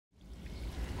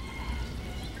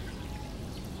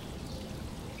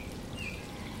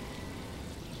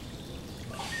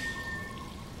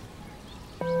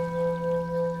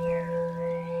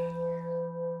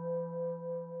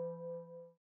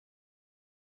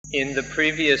In the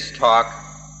previous talk,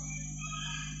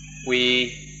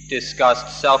 we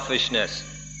discussed selfishness.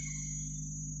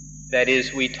 That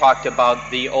is, we talked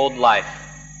about the old life,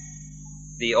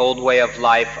 the old way of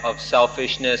life of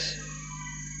selfishness,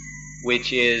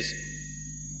 which is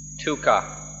dukkha,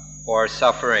 or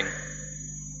suffering.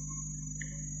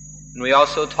 And we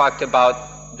also talked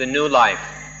about the new life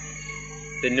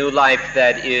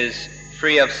that is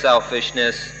free of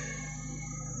selfishness,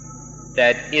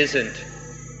 that isn't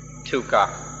dukkha,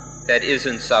 that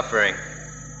isn't suffering.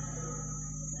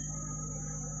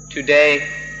 Today,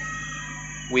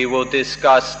 we will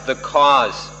discuss the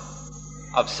cause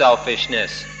of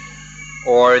selfishness,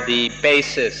 or the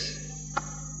basis,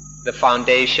 the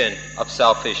foundation of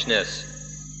selfishness,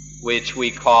 which we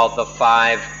call the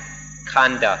 5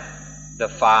 khandhas, the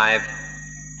 5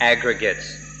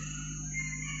 aggregates.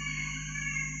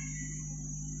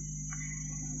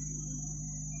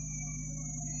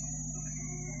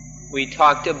 We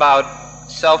talked about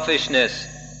selfishness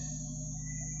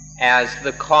as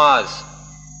the cause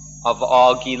of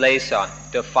all kilesa,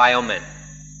 defilement,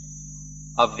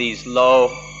 of these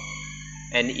low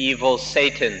and evil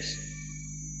satans,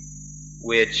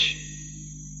 which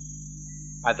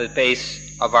are the base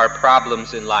of our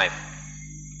problems in life,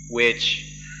 which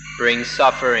bring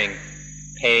suffering,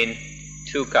 pain,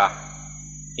 dukkha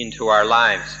into our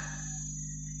lives.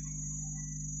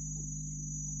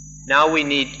 Now we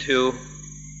need to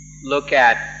look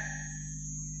at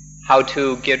how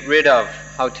to get rid of,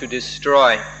 how to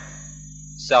destroy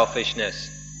selfishness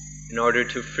in order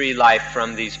to free life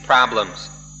from these problems.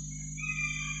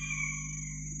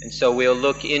 And so we'll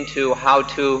look into how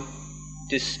to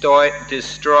destroy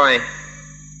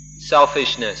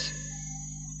selfishness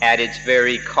at its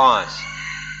very cause.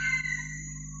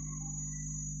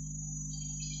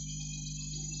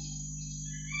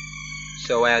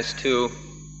 So as to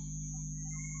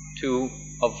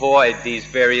avoid these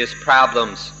various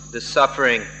problems, the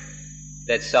suffering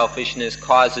that selfishness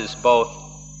causes both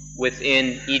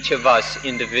within each of us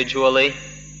individually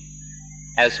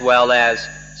as well as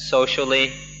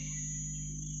socially,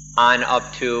 on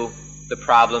up to the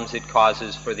problems it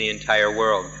causes for the entire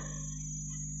world.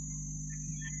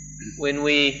 When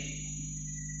we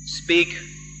speak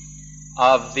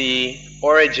of the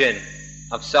origin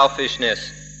of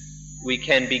selfishness, we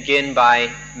can begin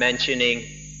by mentioning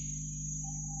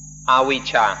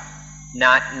avijjā,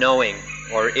 not knowing,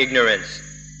 or ignorance.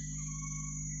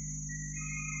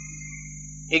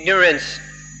 Ignorance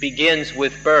begins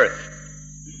with birth.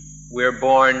 We're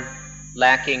born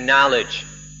lacking knowledge,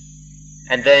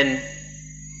 and then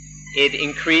it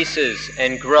increases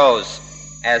and grows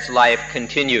as life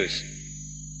continues,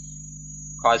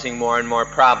 causing more and more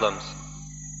problems.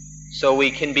 So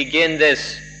we can begin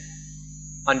this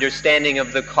understanding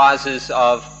of the causes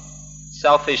of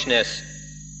selfishness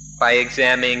by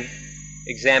examining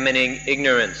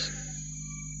ignorance.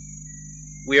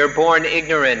 We are born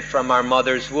ignorant from our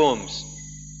mother's wombs.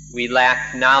 We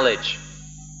lack knowledge.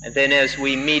 And then as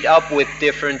we meet up with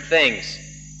different things,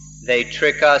 they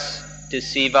trick us,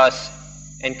 deceive us,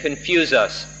 and confuse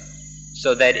us,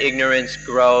 so that ignorance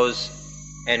grows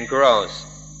and grows.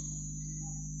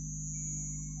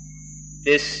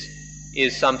 This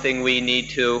is something we need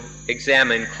to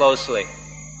examine closely.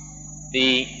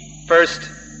 The first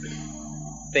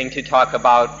thing to talk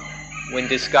about when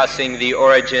discussing the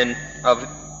origin of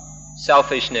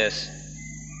selfishness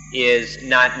is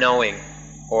not knowing,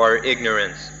 or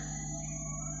ignorance.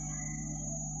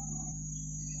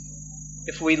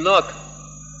 If we look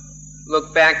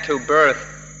back to birth,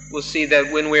 we'll see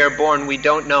that when we are born, we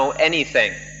don't know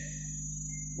anything.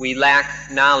 We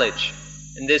lack knowledge,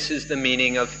 and this is the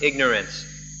meaning of ignorance,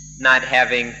 not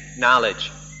having knowledge.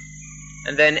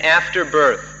 And then after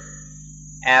birth,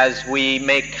 as we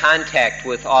make contact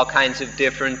with all kinds of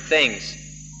different things,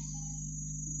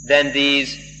 then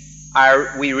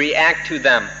we react to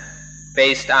them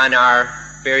based on our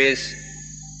various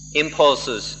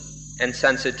impulses and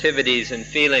sensitivities and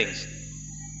feelings.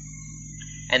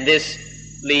 And this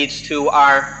leads to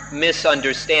our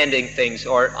misunderstanding things,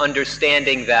 or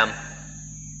understanding them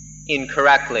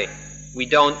incorrectly. We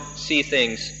don't see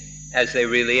things as they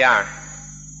really are.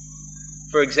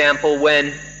 For example,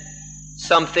 when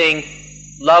something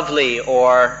lovely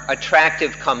or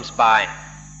attractive comes by,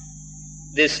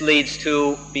 this leads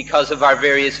to, because of our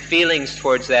various feelings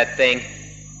towards that thing,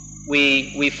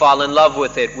 we fall in love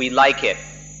with it, we like it,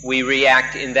 we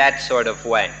react in that sort of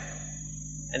way.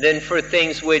 And then for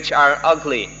things which are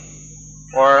ugly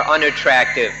or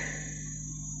unattractive,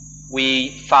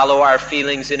 we follow our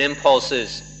feelings and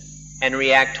impulses and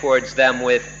react towards them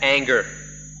with anger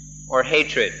or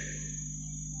hatred.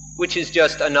 which is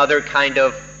just another kind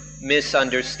of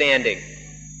misunderstanding.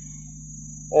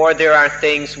 Or there are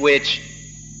things which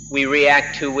we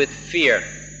react to with fear.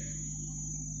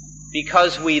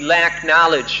 Because we lack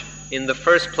knowledge in the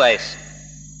first place,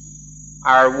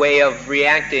 our way of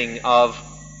reacting, of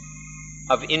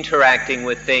interacting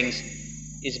with things,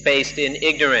 is based in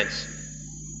ignorance,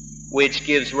 which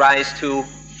gives rise to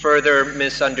further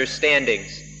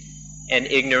misunderstandings, and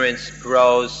ignorance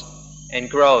grows and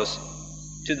grows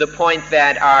to the point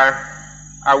that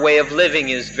our way of living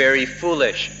is very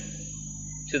foolish,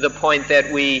 to the point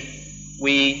that we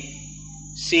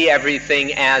see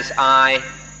everything as I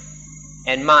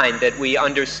and mine, that we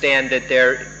understand that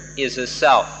there is a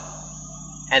self,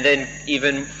 and then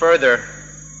even further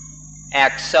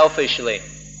act selfishly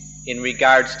in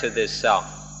regards to this self.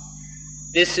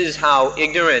 This is how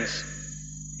ignorance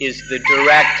is the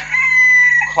direct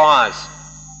cause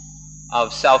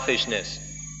of selfishness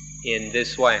in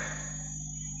this way.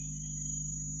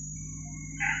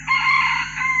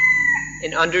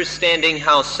 In understanding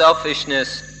how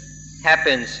selfishness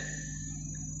happens,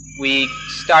 we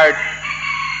start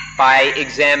by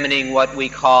examining what we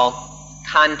call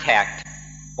contact,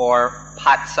 or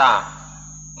patsa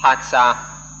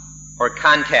or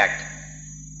contact.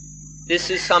 This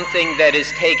is something that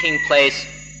is taking place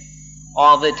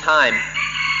all the time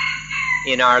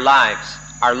in our lives.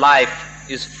 Our life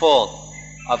is full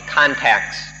of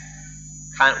contacts,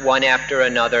 one after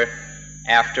another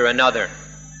after another.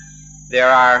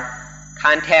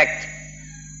 Contact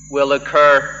will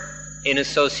occur in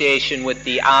association with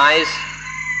the eyes,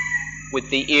 with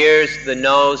the ears, the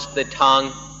nose, the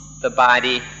tongue, the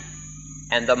body,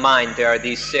 and the mind. There are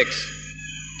these 6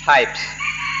 types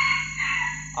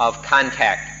of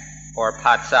contact, or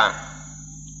patsa.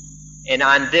 And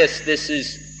on this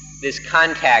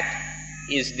contact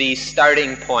is the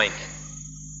starting point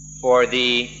for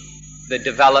the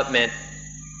development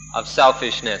of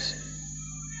selfishness.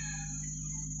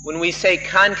 When we say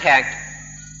contact,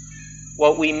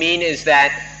 what we mean is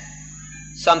that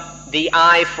the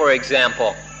eye, for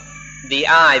example, the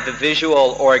eye, the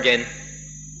visual organ,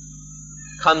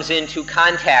 comes into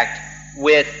contact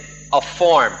with a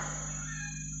form,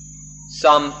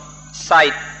 some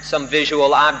sight, some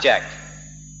visual object.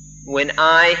 When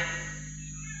eye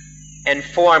and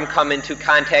form come into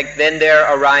contact, then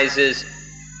there arises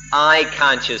eye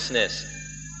consciousness.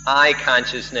 Eye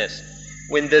consciousness.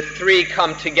 When the 3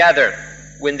 come together,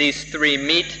 when these 3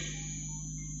 meet,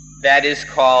 that is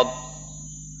called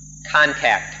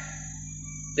contact.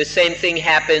 The same thing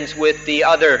happens with the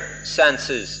other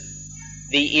senses,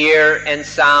 the ear and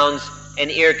sounds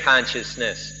and ear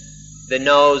consciousness, the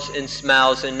nose and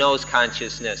smells and nose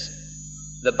consciousness,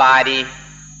 the body,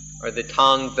 or the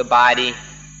tongue, the body,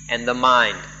 and the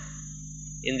mind.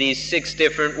 In these 6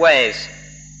 different ways,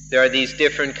 there are these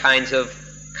different kinds of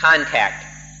contact.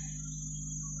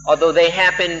 Although they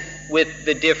happen with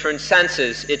the different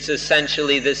senses, it's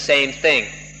essentially the same thing,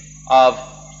 of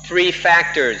 3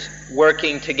 factors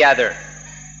working together: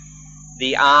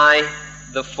 the eye,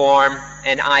 the form,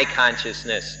 and eye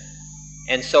consciousness,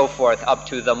 and so forth, up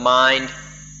to the mind,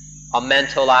 a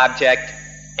mental object,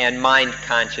 and mind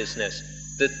consciousness.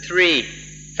 The 3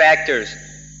 factors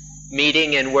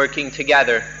meeting and working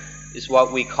together is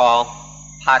what we call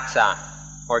patsa,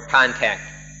 or contact.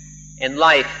 In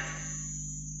life,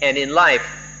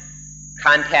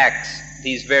 contacts,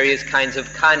 these various kinds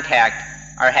of contact,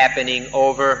 are happening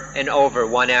over and over,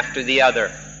 one after the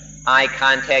other. Eye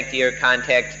contact, ear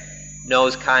contact,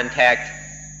 nose contact,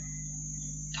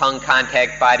 tongue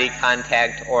contact, body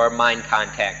contact, or mind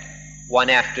contact,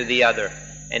 one after the other,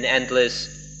 an endless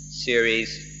series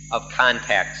of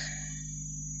contacts.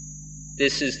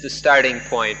 This is the starting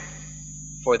point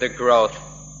for the growth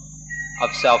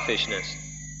of selfishness.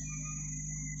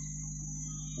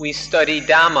 We study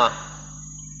Dhamma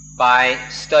by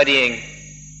studying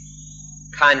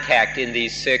contact in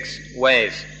these 6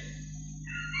 ways.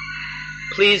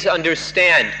 Please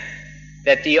understand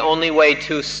that the only way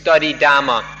to study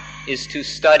Dhamma is to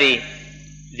study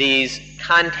these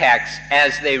contacts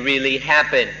as they really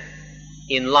happen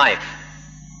in life.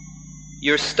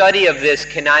 Your study of this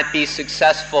cannot be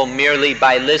successful merely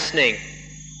by listening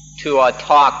to a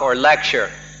talk or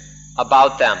lecture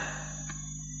about them.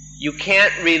 You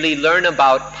can't really learn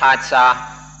about patsa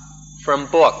from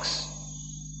books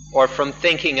or from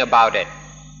thinking about it.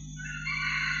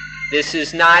 This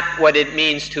is not what it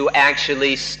means to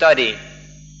actually study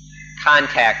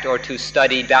contact or to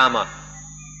study Dhamma.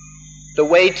 The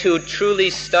way to truly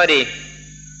study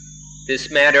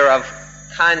this matter of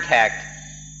contact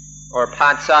or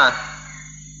patsa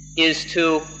is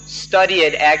to study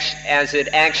it as it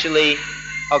actually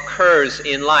occurs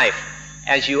in life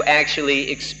as you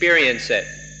actually experience it.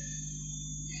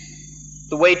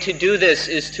 The way to do this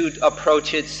is to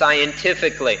approach it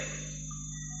scientifically,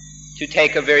 to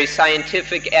take a very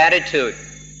scientific attitude,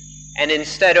 and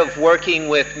instead of working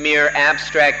with mere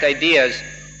abstract ideas,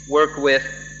 work with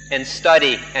and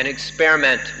study and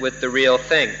experiment with the real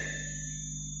thing.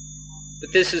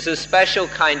 But this is a special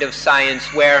kind of science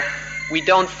where we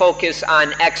don't focus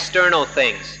on external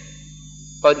things,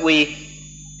 but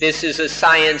this is a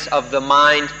science of the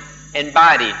mind and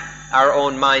body, our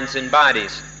own minds and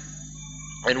bodies.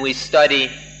 And we study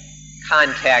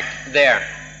contact there.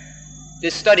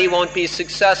 This study won't be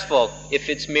successful if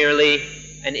it's merely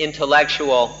an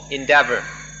intellectual endeavor.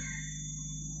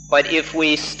 But if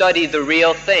we study the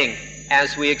real thing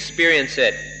as we experience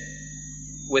it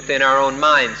within our own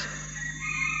minds,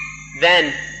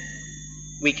 then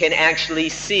we can actually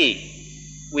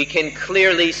see, we can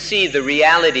clearly see the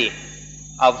reality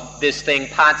of this thing,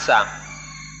 patsa.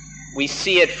 We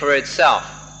see it for itself.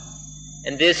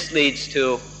 And this leads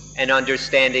to an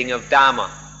understanding of Dhamma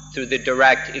through the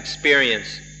direct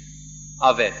experience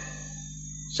of it.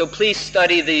 So please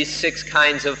study these 6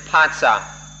 kinds of patsa,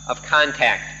 of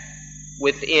contact,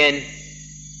 within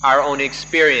our own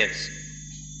experience.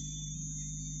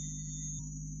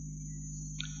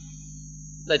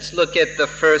 Let's look at the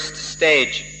first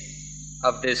stage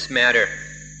of this matter.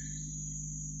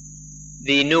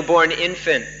 The newborn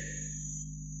infant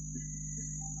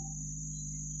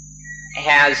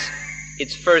has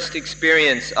its first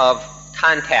experience of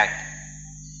contact,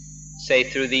 say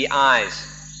through the eyes.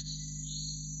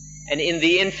 And in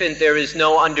the infant there is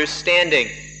no understanding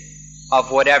of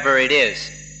whatever it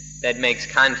is that makes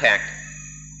contact.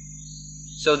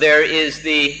 So there is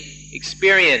the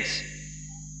experience,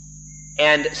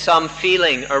 and some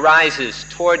feeling arises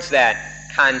towards that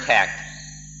contact.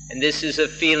 And this is a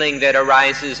feeling that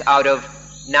arises out of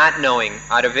not knowing,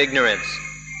 out of ignorance.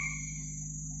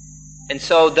 And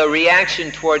so the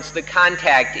reaction towards the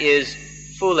contact is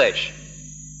foolish.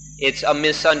 It's a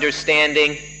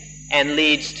misunderstanding and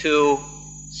leads to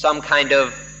some kind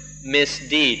of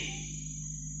misdeed.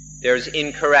 There's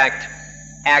incorrect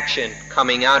action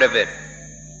coming out of it.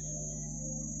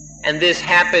 And this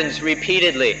happens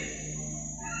repeatedly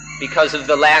because of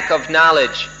the lack of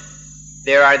knowledge.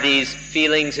 There are these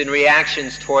feelings and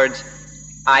reactions towards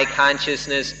eye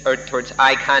consciousness, or towards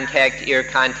eye contact, ear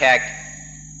contact,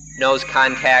 nose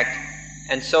contact,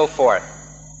 and so forth.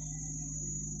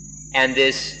 And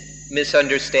this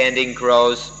misunderstanding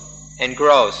grows and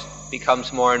grows,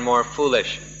 becomes more and more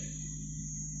foolish.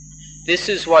 This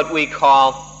is what we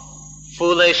call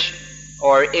foolish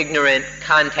or ignorant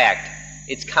contact.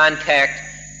 It's contact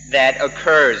that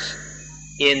occurs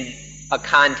in a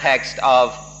context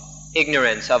of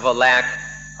ignorance, of a lack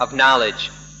of knowledge.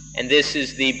 And this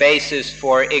is the basis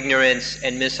for ignorance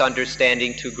and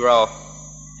misunderstanding to grow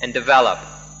and develop.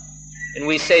 And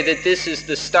we say that this is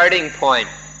the starting point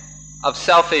of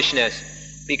selfishness,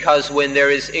 because when there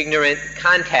is ignorant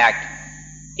contact,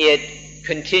 it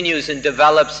continues and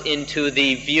develops into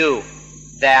the view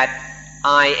that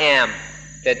I am,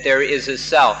 that there is a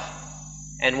self.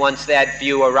 And once that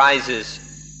view arises,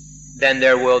 then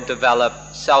there will develop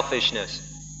selfishness.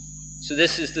 So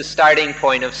this is the starting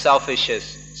point of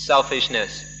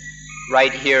selfishness,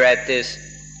 right here at this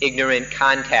ignorant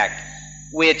contact,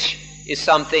 which is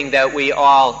something that we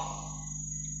all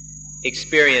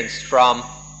experienced from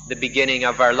the beginning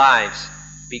of our lives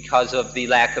because of the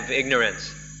lack of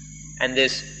ignorance. And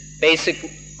this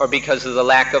basic, or because of the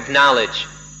lack of knowledge.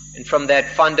 And from that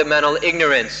fundamental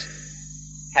ignorance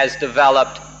has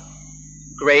developed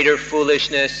greater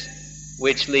foolishness,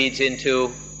 which leads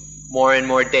into more and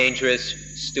more dangerous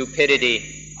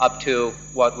stupidity up to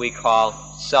what we call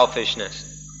selfishness.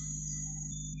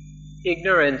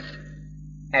 Ignorance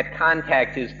at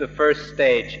contact is the first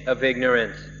stage of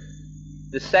ignorance.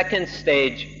 The second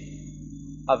stage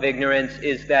of ignorance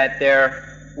is that there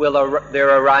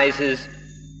arises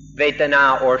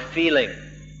vedana, or feeling.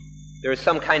 There is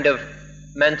some kind of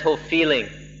mental feeling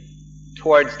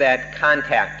towards that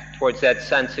contact, towards that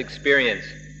sense experience.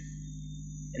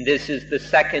 And this is the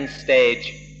second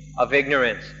stage of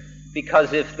ignorance.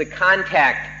 Because if the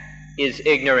contact is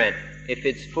ignorant, if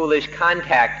it's foolish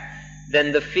contact,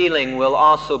 then the feeling will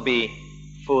also be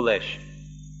foolish.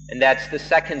 And that's the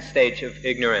second stage of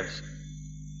ignorance.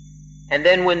 And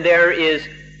then when there is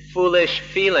foolish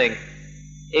feeling,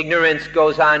 ignorance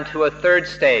goes on to a third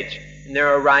stage, and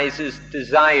there arises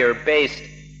desire based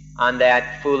on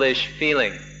that foolish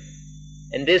feeling.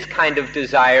 And this kind of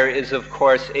desire is, of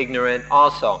course, ignorant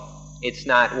also. It's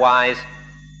not wise.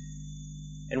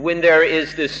 And when there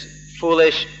is this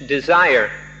foolish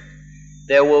desire,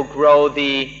 there will grow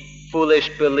the foolish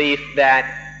belief that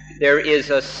there is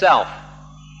a self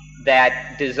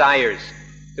that desires.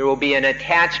 There will be an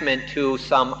attachment to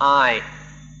some I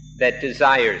that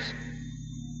desires.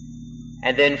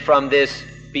 And then from this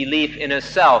belief in a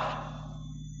self,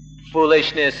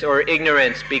 foolishness or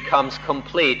ignorance becomes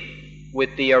complete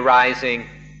with the arising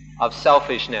of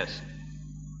selfishness.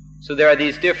 So there are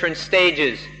these different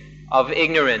stages of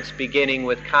ignorance, beginning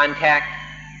with contact,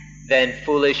 then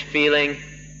foolish feeling,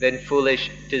 then foolish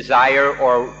desire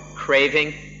or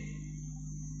craving,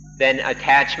 then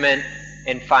attachment,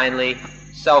 and finally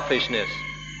selfishness.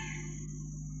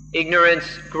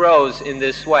 Ignorance grows in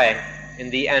this way,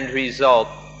 and the end result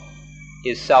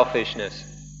is selfishness.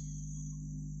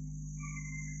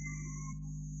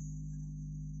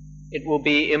 It will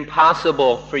be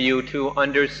impossible for you to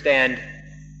understand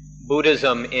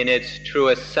Buddhism in its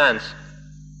truest sense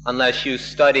unless you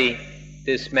study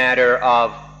this matter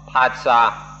of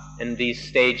phassa and these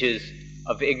stages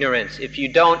of ignorance. If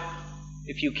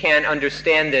you can't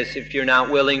understand this, if you're not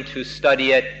willing to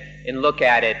study it and look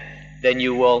at it, then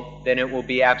it will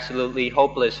be absolutely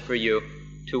hopeless for you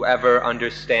to ever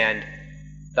understand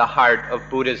the heart of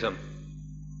Buddhism.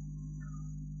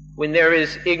 When there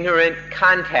is ignorant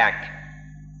contact,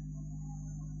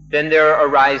 then there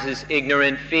arises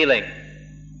ignorant feeling.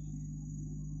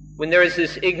 When there is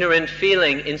this ignorant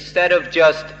feeling, instead of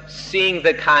just seeing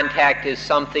the contact as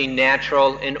something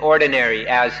natural and ordinary,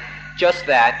 as just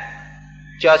that,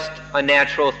 just a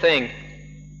natural thing,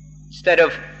 instead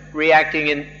of reacting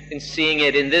and seeing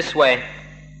it in this way,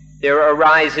 there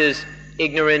arises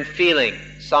ignorant feeling.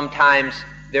 Sometimes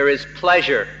there is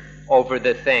pleasure over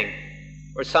the thing,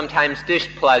 or sometimes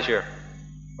displeasure,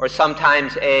 or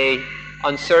sometimes a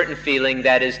uncertain feeling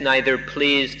that is neither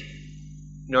pleased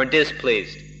nor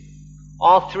displeased.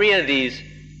 All three of these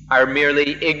are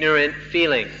merely ignorant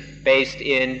feeling based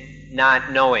in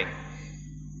not knowing.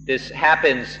 This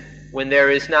happens when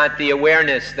there is not the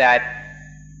awareness that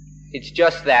it's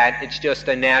just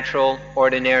a natural,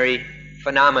 ordinary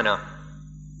phenomena.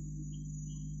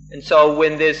 And so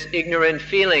when this ignorant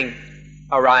feeling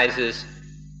arises,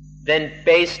 then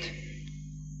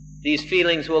these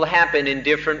feelings will happen in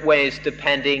different ways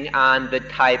depending on the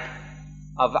type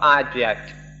of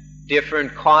object.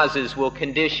 Different causes will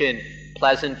condition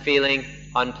pleasant feeling,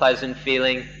 unpleasant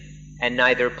feeling, and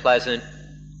neither pleasant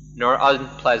nor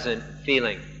unpleasant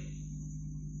feeling.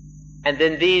 And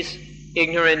then these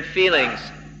ignorant feelings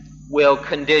will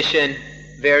condition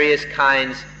various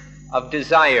kinds of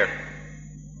desire.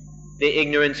 The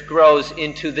ignorance grows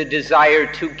into the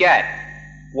desire to get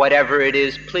whatever it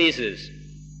is pleases,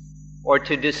 or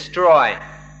to destroy,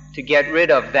 to get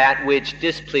rid of that which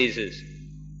displeases.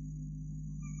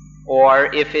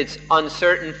 Or if it's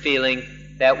uncertain feeling,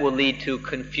 that will lead to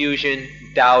confusion,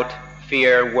 doubt,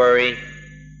 fear, worry,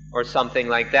 or something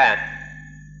like that.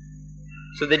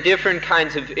 So the different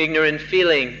kinds of ignorant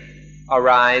feeling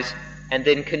arise and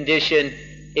then condition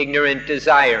ignorant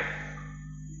desire.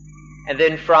 And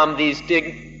then from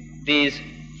these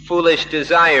foolish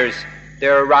desires,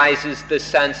 there arises the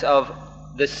sense of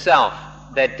the self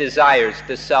that desires,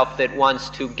 the self that wants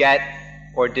to get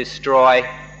or destroy,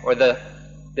 or the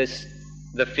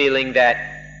feeling that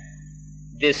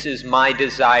this is my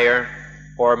desire,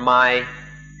 or my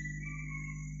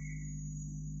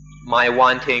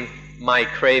wanting, my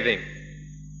craving.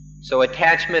 So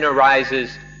attachment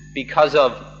arises because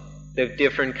of the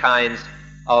different kinds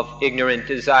of ignorant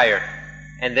desire.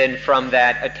 And then from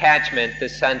that attachment, the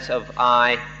sense of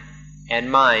I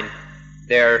and mine,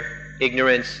 their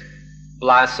ignorance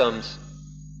blossoms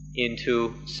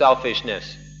into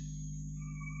selfishness.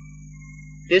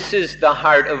 This is the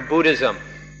heart of Buddhism.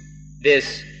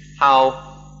 This,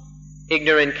 how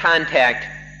ignorant contact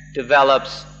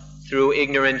develops through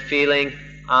ignorant feeling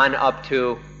on up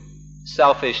to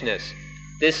selfishness.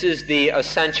 This is the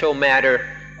essential matter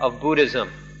of Buddhism.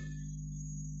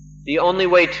 The only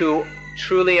way to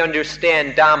truly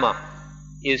understand Dhamma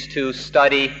is to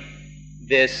study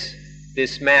this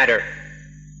matter.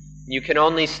 You can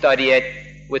only study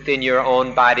it within your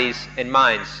own bodies and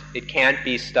minds. It can't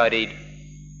be studied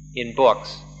in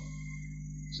books.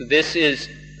 So this is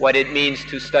what it means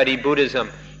to study Buddhism.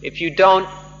 If you don't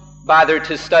bother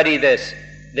to study this,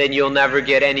 then you'll never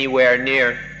get anywhere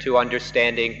near to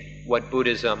understanding what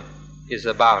Buddhism is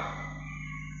about.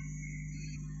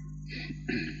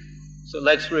 So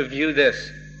let's review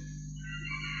this.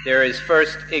 There is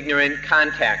first ignorant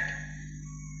contact.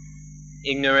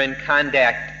 Ignorant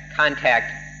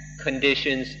contact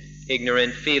conditions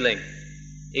ignorant feeling.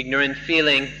 Ignorant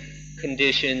feeling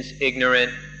conditions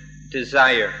ignorant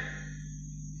desire.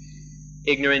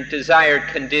 Ignorant desire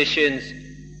conditions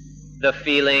the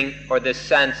feeling or the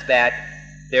sense that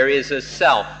there is a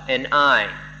self, an I,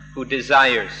 who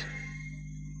desires.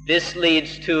 This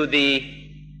leads to the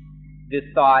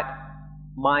thought,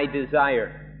 my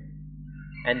desire.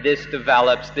 And this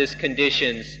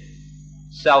conditions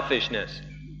selfishness.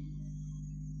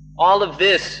 All of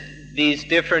these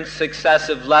different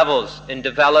successive levels and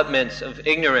developments of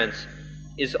ignorance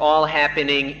is all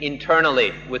happening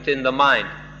internally within the mind.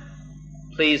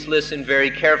 Please listen very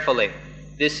carefully.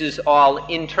 This is all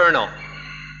internal.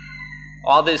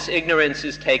 All this ignorance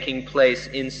is taking place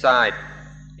inside.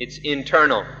 It's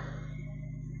internal.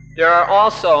 There are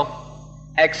also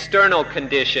external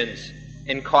conditions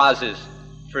and causes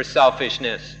for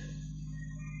selfishness.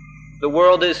 The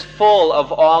world is full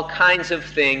of all kinds of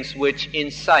things which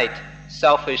incite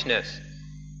selfishness,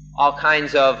 all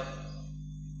kinds of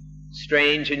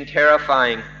strange and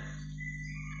terrifying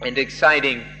and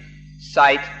exciting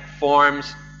sight,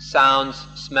 forms, sounds,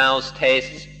 smells,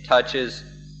 tastes, touches,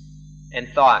 and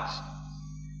thoughts.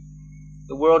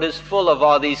 The world is full of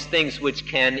all these things which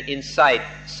can incite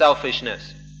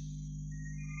selfishness.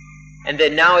 And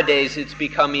then nowadays it's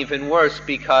become even worse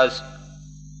because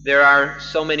there are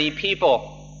so many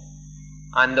people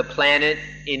on the planet,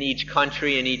 in each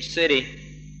country, in each city,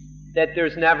 that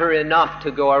there's never enough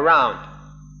to go around.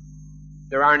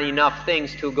 There aren't enough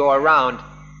things to go around,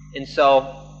 and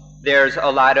so there's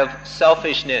a lot of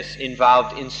selfishness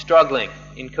involved in struggling,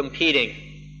 in competing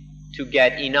to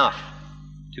get enough,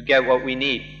 to get what we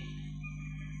need.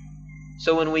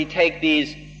 So when we take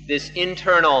this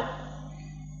internal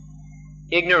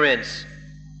ignorance,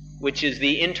 which is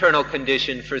the internal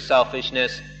condition for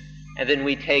selfishness, and then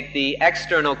we take the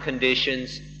external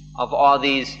conditions of all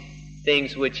these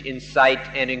things which incite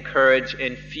and encourage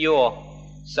and fuel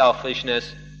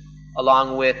selfishness,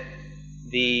 along with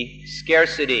the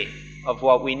scarcity of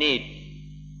what we need.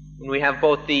 When we have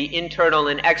both the internal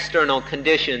and external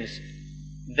conditions,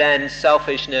 then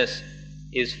selfishness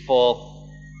is full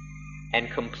and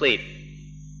complete.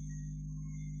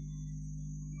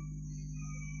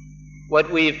 What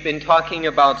we've been talking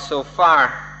about so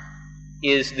far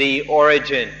is the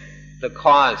origin, the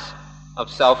cause of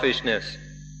selfishness.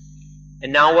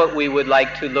 And now what we would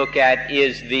like to look at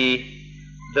is the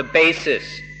basis,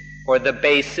 or the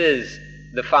bases,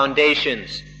 the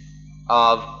foundations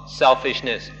of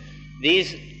selfishness.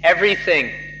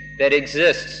 Everything that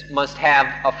exists must have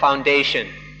a foundation,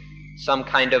 some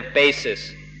kind of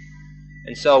basis.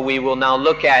 And so we will now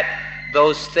look at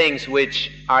those things which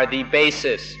are the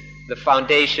basis, the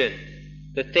foundation,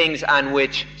 the things on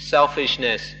which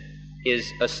selfishness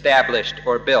is established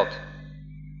or built.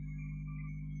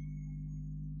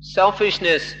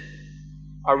 Selfishness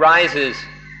arises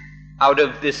out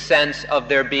of this sense of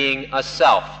there being a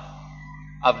self,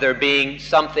 of there being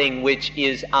something which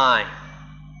is I.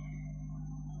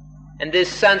 And this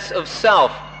sense of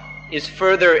self is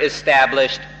further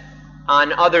established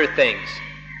on other things.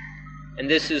 And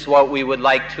this is what we would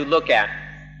like to look at.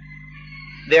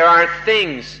 There are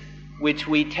things which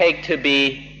we take to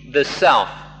be the self,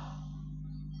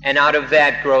 and out of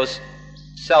that grows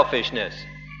selfishness.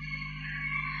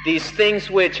 These things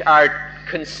which are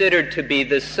considered to be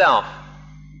the self,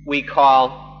 we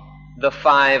call the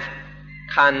five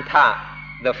khandhas.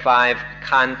 The five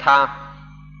khandhas,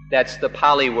 that's the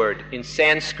Pali word. In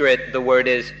Sanskrit, the word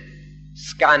is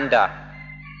skandha,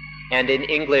 and in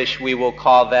English we will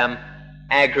call them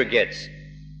aggregates.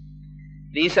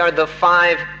 These are the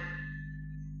five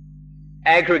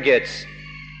aggregates,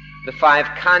 the five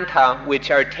khandhas,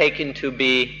 which are taken to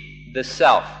be the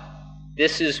self.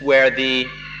 This is where the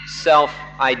self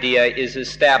idea is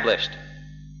established.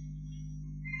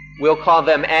 We'll call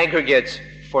them aggregates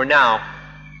for now,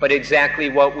 but exactly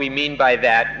what we mean by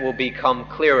that will become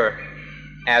clearer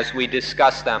as we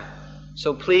discuss them.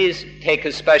 So please take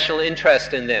a special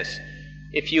interest in this.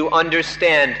 If you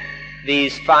understand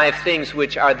these five things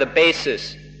which are the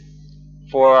basis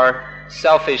for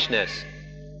selfishness,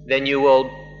 then you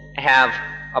will have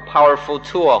a powerful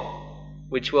tool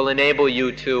which will enable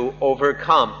you to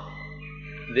overcome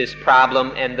this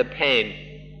problem and the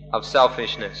pain of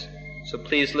selfishness. So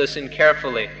please listen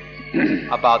carefully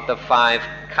about the five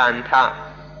khandhas.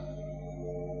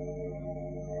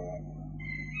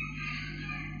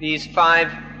 These five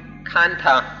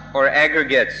khandhas, or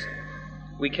aggregates,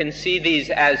 we can see these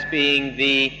as being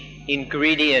the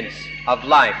ingredients of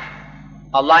life.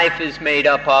 A life is made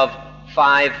up of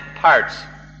five parts,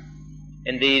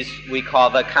 and these we call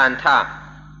the khandhas.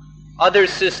 Other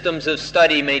systems of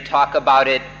study may talk about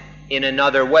it in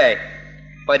another way,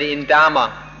 but in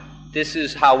Dhamma, this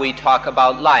is how we talk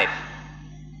about life.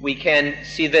 we can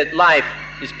see that life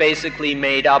is basically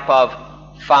made up of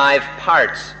 5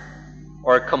 parts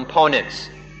or components.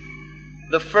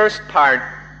 The first part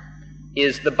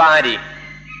is the body,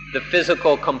 the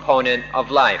physical component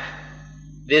of life.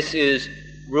 This is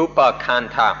rupa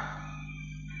khandha.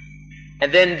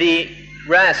 And then the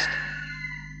rest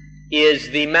is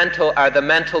the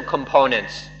mental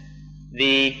components,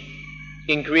 the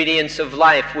ingredients of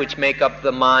life which make up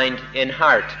the mind and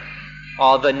heart,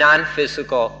 all the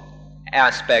non-physical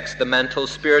aspects, the mental,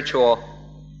 spiritual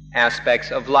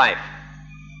aspects of life.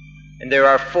 And there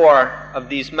are 4 of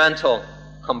these mental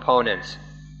components.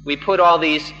 We put all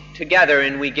these together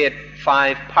and we get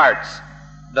 5 parts,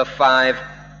 the 5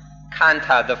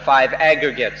 khandha, the 5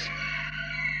 aggregates.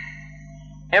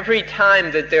 Every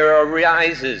time that there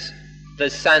arises the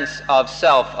sense of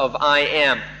self, of I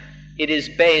am, it is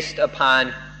based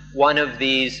upon one of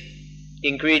these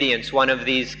ingredients, one of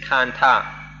these khandha.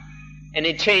 And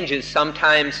it changes.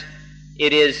 Sometimes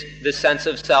it is the sense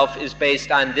of self is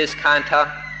based on this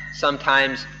khandha,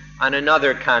 sometimes on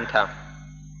another khandha.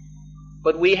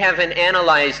 But we haven't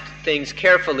analyzed things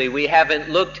carefully. We haven't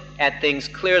looked at things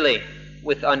clearly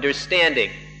with understanding.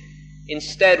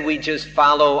 Instead, we just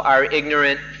follow our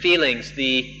ignorant feelings,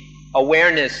 the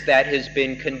awareness that has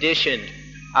been conditioned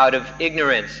out of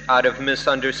ignorance, out of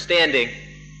misunderstanding,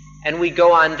 and we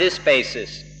go on this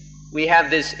basis. We have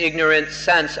this ignorant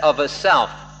sense of a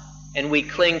self, and we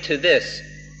cling to this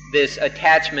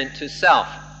attachment to self.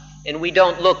 And we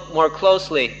don't look more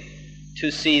closely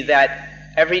to see that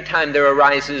every time there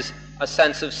arises a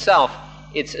sense of self,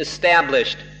 it's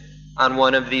established on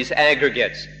one of these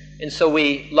aggregates. And so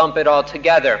we lump it all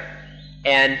together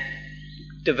and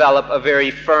develop a very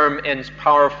firm and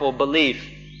powerful belief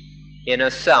in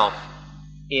a self,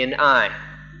 in I.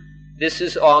 This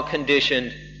is all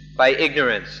conditioned by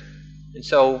ignorance. And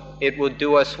so it would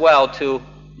do us well to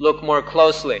look more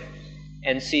closely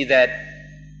and see that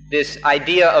this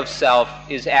idea of self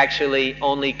is actually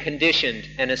only conditioned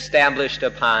and established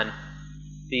upon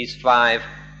these 5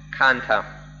 khandha.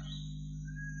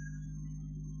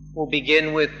 We'll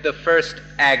begin with the first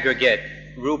aggregate,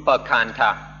 rupa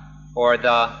khandha, or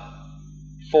the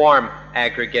form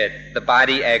aggregate, the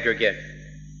body aggregate.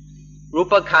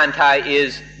 Rupa khandha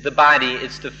is the body,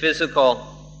 it's the physical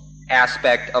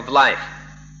aspect of life.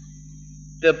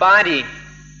 The body,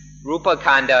 rupa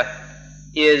khandha,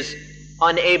 is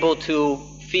unable to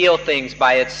feel things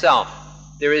by itself.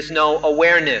 There is no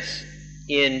awareness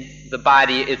in the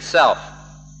body itself.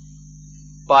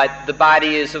 But the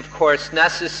body is, of course,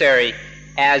 necessary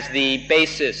as the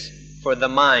basis for the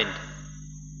mind.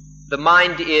 The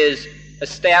mind is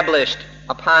established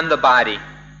upon the body.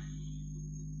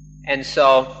 And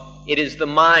so it is the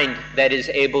mind that is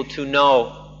able to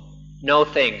know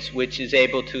things, which is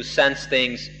able to sense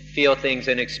things, feel things,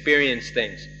 and experience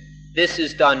things. This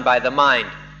is done by the mind,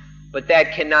 but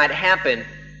that cannot happen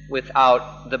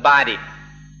without the body.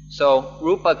 So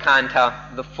rupa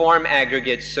khandha, the form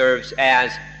aggregate, serves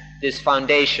as this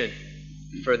foundation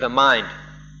for the mind.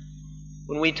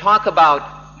 When we talk about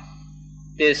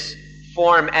this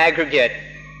form aggregate,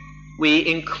 we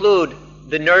include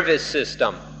the nervous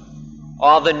system.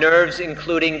 All the nerves,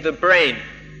 including the brain,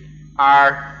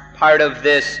 are part of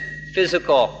this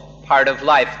physical part of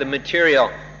life, the material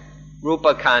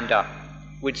rupa khandha,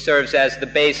 which serves as the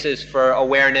basis for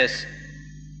awareness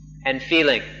and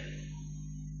feeling.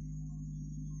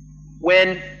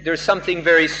 When there's something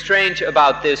very strange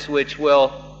about this, which will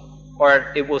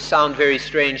sound very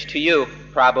strange to you,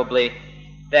 probably,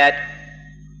 that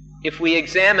if we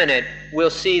examine it,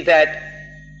 we'll see that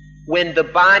when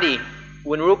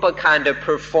rupa khandha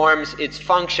performs its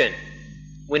function,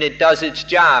 when it does its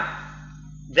job,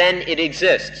 then it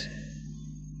exists.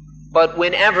 But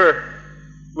whenever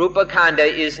rupa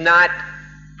khandha is not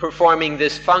performing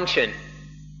this function,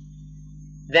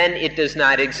 then it does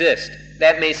not exist.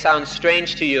 That may sound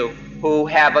strange to you who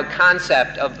have a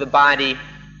concept of the body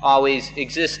always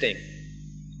existing.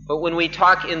 But when we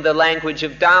talk in the language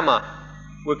of Dhamma,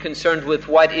 we're concerned with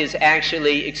what is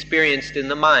actually experienced in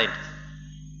the mind.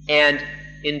 And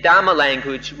in Dhamma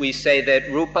language, we say that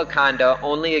rupa khandha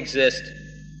only exists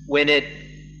when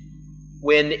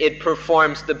it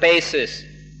performs the basis,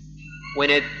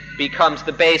 when it becomes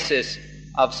the basis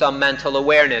of some mental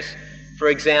awareness. For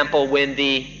example, when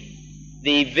the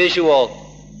visual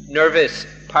nervous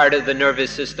part of the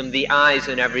nervous system, the eyes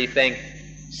and everything,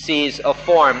 sees a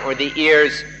form, or the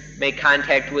ears make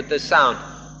contact with the sound.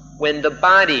 When the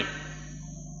body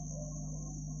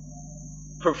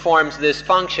performs this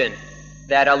function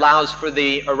that allows for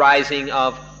the arising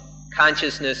of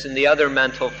consciousness and the other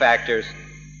mental factors,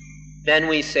 then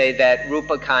we say that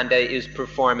rupa khanda is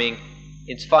performing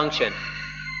its function.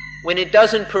 When it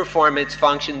doesn't perform its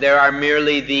function, there are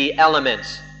merely the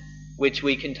elements, which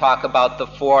we can talk about, the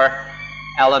four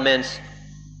elements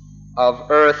of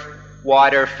earth,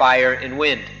 water, fire, and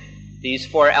wind. These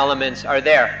four elements are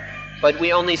there. But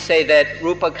we only say that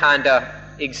rupa khanda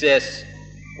exists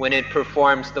when it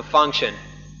performs the function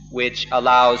which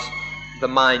allows the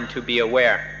mind to be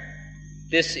aware.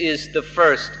 This is the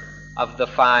first of the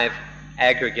five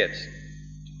aggregates.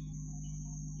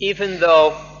 Even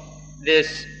though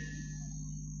this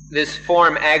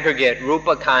form aggregate,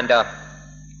 rupa khanda,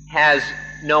 has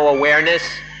no awareness,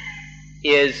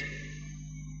 it's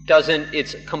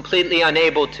completely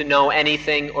unable to know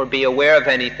anything or be aware of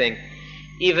anything,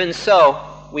 even so,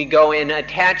 we go and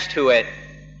attach to it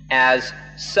as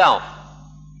self.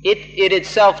 It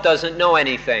itself doesn't know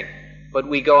anything, but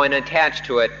we go and attach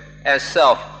to it as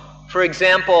self. For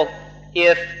example,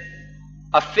 if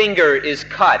a finger is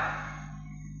cut,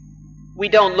 we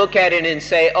don't look at it and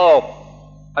say, oh,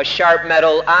 a sharp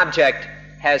metal object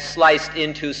has sliced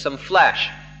into some flesh.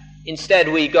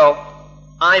 Instead, we go,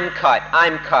 I'm cut,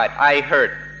 I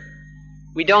hurt.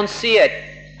 We don't see it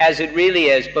as it really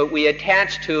is, but we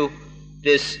attach to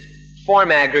this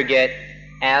form aggregate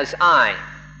as I.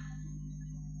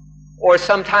 Or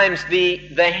sometimes the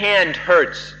hand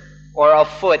hurts or a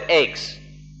foot aches.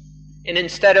 And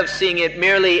instead of seeing it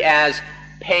merely as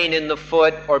pain in the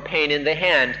foot or pain in the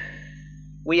hand,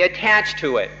 we attach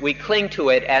to it, we cling to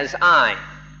it as I.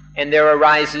 And there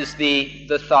arises the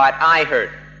thought, I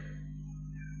hurt.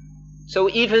 So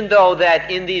even though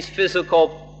that in these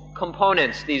physical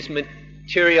components, these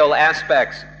material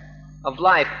aspects of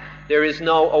life, there is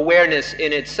no awareness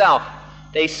in itself,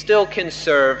 they still can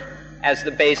serve as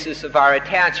the basis of our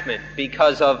attachment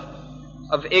because of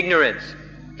ignorance.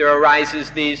 There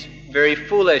arises these very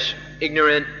foolish,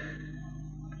 ignorant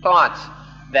thoughts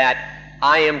that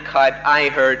I am cut, I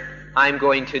hurt, I'm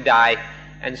going to die,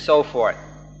 and so forth,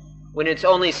 when it's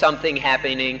only something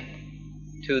happening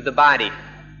to the body.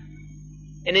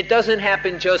 And it doesn't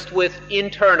happen just with the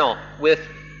internal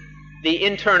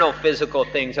physical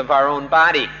things of our own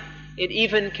body. It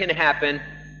even can happen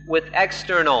with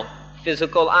external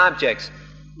physical objects,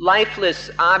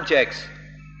 lifeless objects,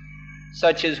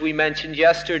 such as we mentioned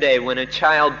yesterday when a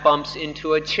child bumps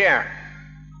into a chair.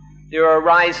 There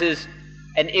arises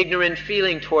an ignorant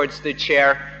feeling towards the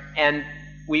chair, and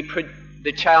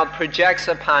the child projects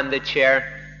upon the chair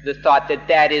the thought that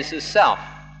that is a self,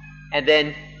 and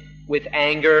then with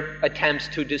anger attempts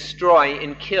to destroy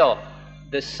and kill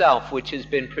the self which has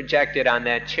been projected on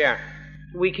that chair.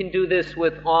 We can do this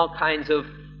with all kinds of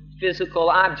physical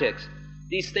objects.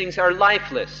 These things are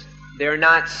lifeless. They're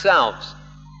not selves.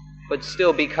 But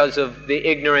still, because of the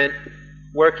ignorant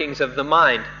workings of the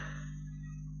mind,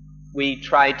 we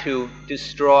try to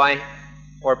destroy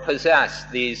or possess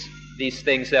these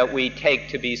things that we take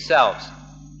to be selves,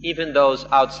 even those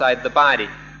outside the body.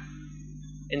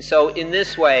 And so in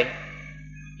this way,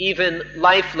 even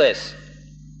lifeless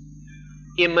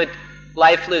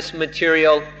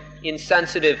material,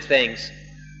 insensitive things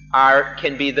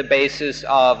can be the basis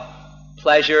of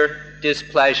pleasure,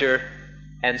 displeasure,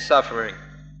 and suffering.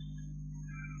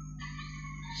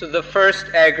 So the first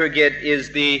aggregate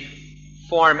is the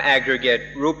form aggregate,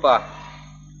 rupa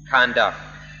khanda.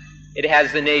 It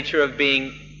has the nature of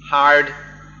being hard,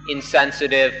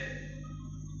 insensitive,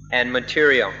 and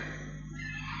material.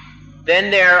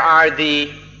 Then there are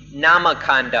the nama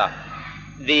khanda,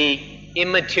 the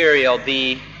immaterial,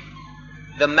 the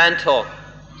mental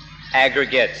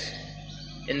aggregates.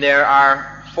 And there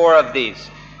are four of these.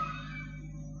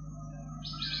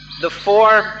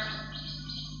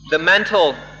 The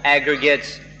mental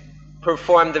aggregates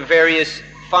perform the various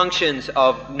functions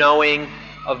of knowing,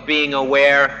 of being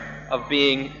aware, of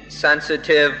being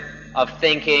sensitive, of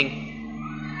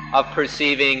thinking, of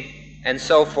perceiving, and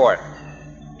so forth.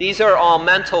 These are all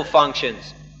mental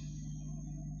functions.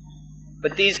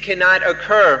 But these cannot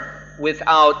occur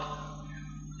without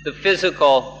the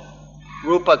physical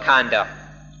rupa khanda.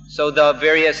 So the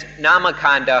various nama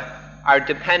khanda are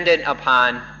dependent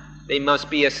upon, they must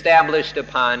be established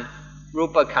upon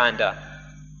rupa khanda.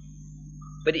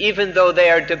 But even though they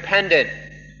are dependent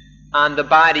on the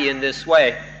body in this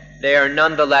way, they are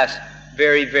nonetheless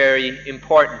very, very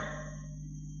important,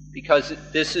 because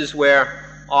this is where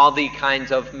all the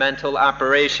kinds of mental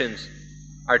operations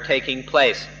are taking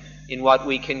place in what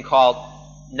we can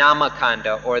call nama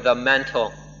khanda, or the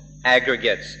mental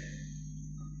aggregates,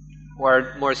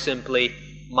 or more simply,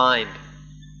 mind.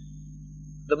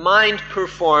 The mind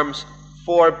performs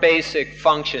four basic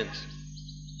functions.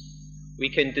 We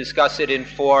can discuss it in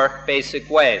four basic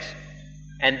ways.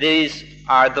 And these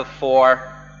are the 4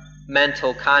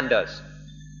 mental khandhas.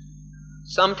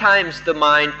 Sometimes the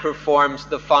mind performs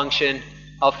the function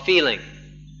of feeling,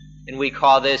 and we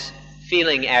call this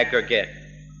feeling aggregate.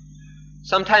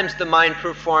 Sometimes the mind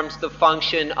performs the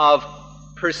function of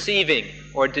perceiving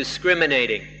or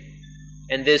discriminating,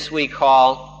 and this we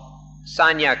call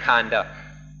sanya khandha,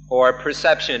 or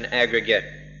perception aggregate.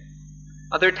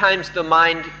 Other times the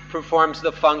mind performs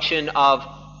the function of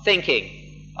thinking,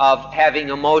 of having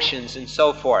emotions and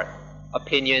so forth,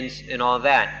 opinions and all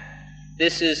that.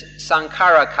 This is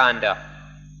sankhara khandha,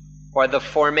 or the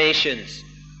formations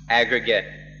aggregate.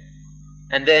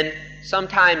 And then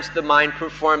sometimes the mind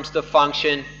performs the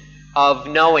function of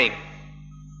knowing,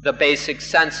 the basic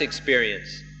sense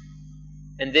experience.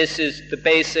 And this is the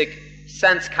basic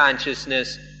sense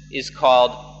consciousness is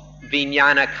called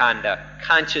vijnana khandha,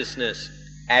 consciousness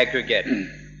aggregate.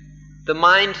 The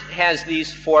mind has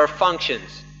these 4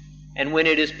 functions, and when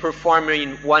it is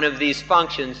performing one of these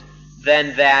functions,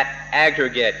 then that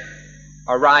aggregate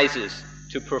arises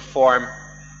to perform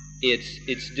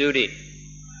its duty.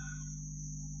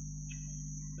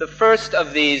 The first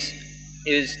of these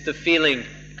is the feeling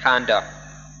khandha.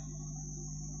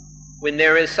 When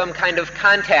there is some kind of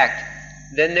contact,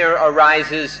 then there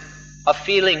arises a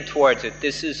feeling towards it.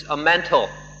 This is a mental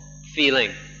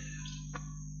feeling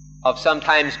of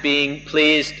sometimes being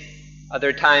pleased,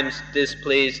 other times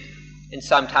displeased, and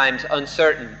sometimes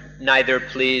uncertain, neither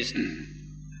pleased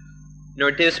nor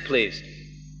displeased.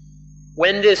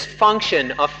 When this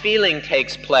function of feeling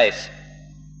takes place,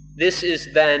 this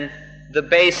is then the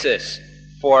basis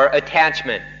for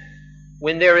attachment.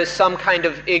 When there is some kind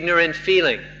of ignorant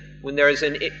feeling, when there is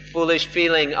a foolish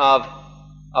feeling of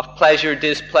pleasure,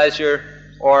 displeasure,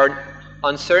 or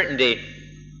uncertain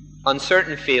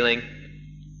feeling,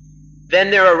 then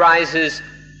there arises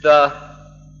the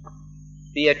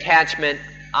attachment,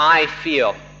 I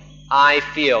feel.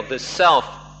 The self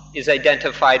is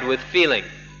identified with feeling.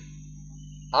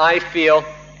 I feel,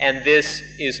 and this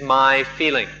is my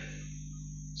feeling.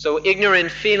 So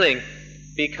ignorant feeling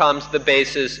becomes the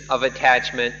basis of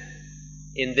attachment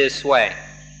in this way.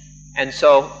 And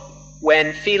so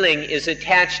when feeling is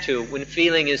attached to, when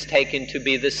feeling is taken to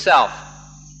be the self,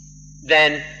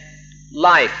 then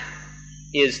life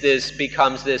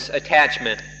becomes this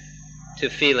attachment to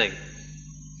feeling.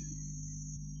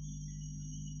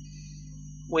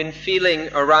 When feeling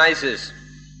arises,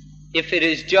 if it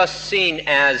is just seen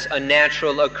as a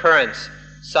natural occurrence,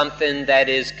 something that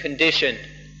is conditioned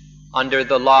under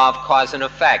the law of cause and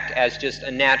effect, as just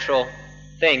a natural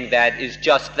thing that is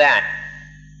just that,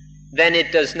 then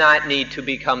it does not need to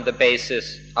become the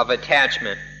basis of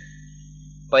attachment.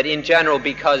 But in general,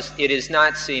 because it is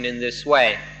not seen in this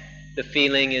way, the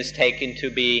feeling is taken to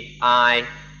be I,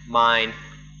 mine,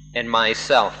 and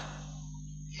myself.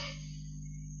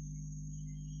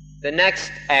 The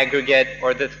next aggregate,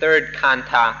 or the third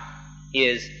khandha,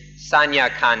 is sanya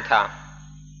khandha.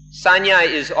 Sanya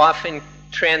is often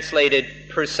translated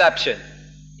perception.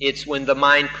 It's when the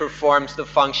mind performs the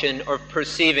function of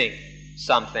perceiving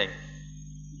something.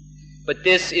 But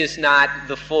this is not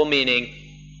the full meaning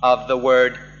of the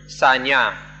word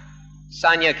sanya.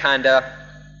 Sanya khandha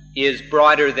is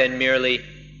broader than merely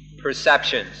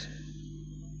perceptions.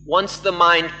 Once the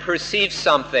mind perceives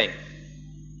something,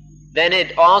 then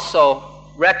it also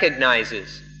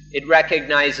recognizes. It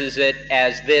recognizes it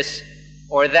as this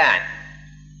or that.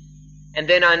 And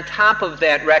then on top of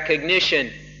that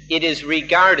recognition, it is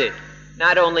regarded.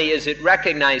 Not only is it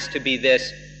recognized to be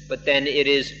this, but then it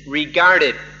is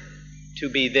regarded to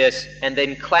be this, and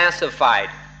then classified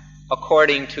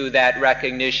according to that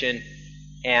recognition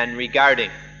and regarding.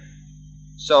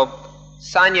 So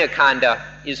sanya khandha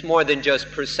is more than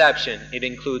just perception. It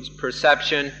includes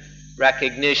perception,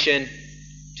 recognition,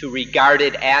 to regard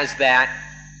it as that,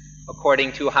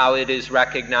 according to how it is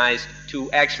recognized,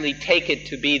 to actually take it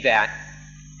to be that,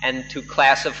 and to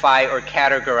classify or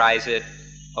categorize it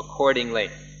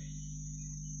accordingly.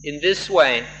 In this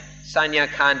way, sanya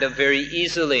khandha very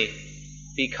easily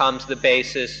becomes the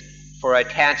basis for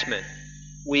attachment.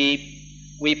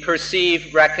 We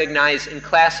perceive, recognize, and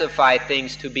classify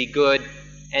things to be good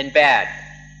and bad.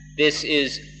 This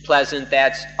is pleasant,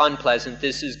 that's unpleasant.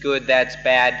 This is good, that's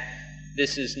bad.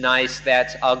 This is nice,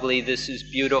 that's ugly. This is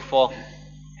beautiful,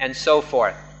 and so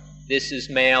forth. This is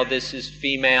male, this is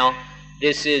female.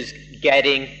 This is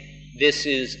getting, this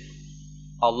is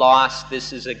a loss,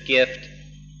 this is a gift,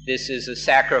 this is a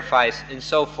sacrifice, and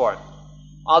so forth.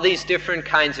 All these different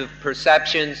kinds of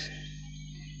perceptions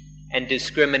and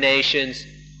discriminations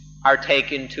are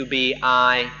taken to be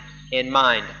I in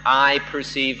mind. I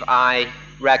perceive, I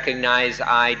recognize,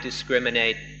 I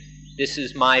discriminate. This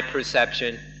is my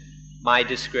perception, my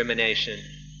discrimination,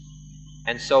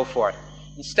 and so forth.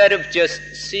 Instead of just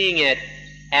seeing it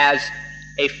as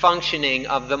a functioning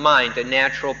of the mind, a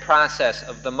natural process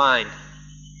of the mind,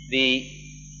 the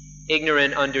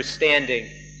ignorant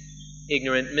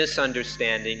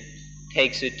misunderstanding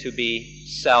takes it to be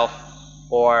self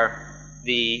or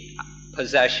the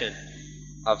possession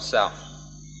of self.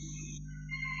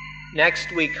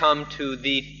 Next we come to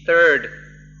the third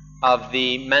of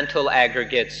the mental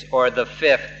aggregates, or the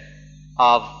fifth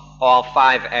of all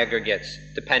five aggregates,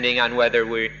 depending on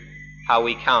how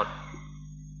we count.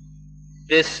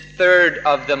 This third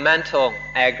of the mental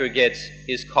aggregates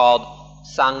is called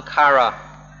sankhara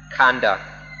khanda.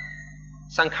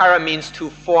 Sankhara means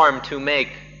to form, to make,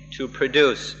 to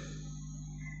produce.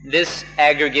 This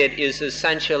aggregate is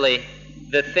essentially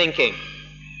the thinking.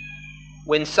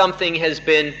 When something has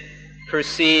been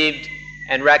perceived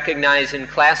and recognized and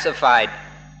classified,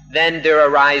 then there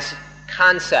arise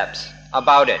concepts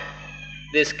about it.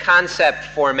 This concept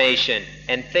formation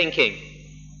and thinking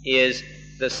is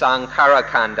the sankhara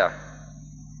khanda.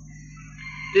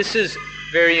 This is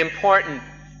very important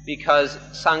because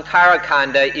sankhara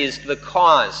khanda is the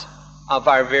cause of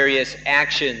our various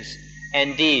actions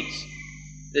and deeds.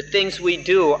 The things we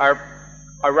do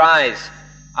arise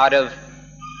out of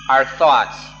our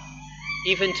thoughts.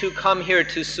 Even to come here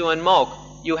to Suan Mok,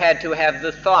 you had to have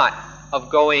the thought of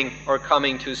going or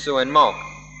coming to Suan Mok.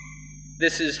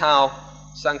 This is how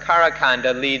sankhara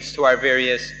khanda leads to our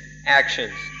various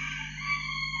actions.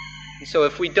 And so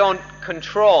if we don't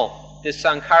control this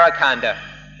sankhara khanda,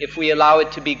 if we allow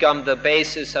it to become the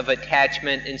basis of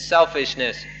attachment and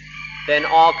selfishness, then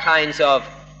all kinds of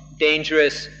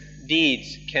dangerous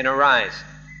deeds can arise.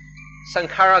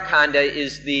 Sankhara khanda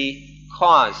is the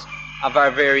cause of our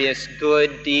various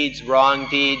good deeds, wrong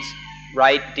deeds,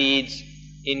 right deeds,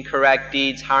 incorrect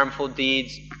deeds, harmful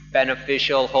deeds,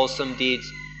 beneficial, wholesome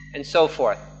deeds, and so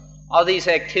forth. All these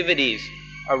activities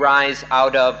arise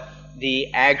out of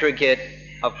the aggregate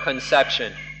of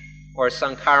conception, or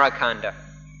sankhara khanda.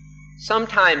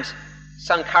 Sometimes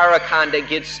sankhara khanda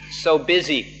gets so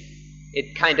busy,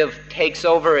 it kind of takes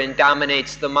over and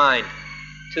dominates the mind,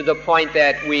 to the point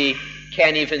that we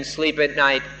can't even sleep at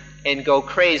night and go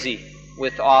crazy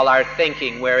with all our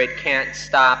thinking, where it can't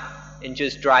stop and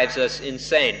just drives us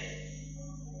insane.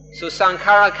 So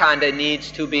sankhara khanda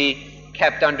needs to be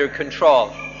kept under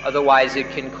control, otherwise it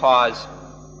can cause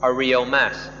a real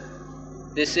mess.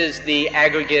 This is the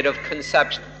aggregate of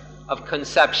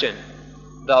conception,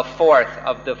 the fourth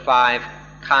of the five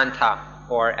khandha,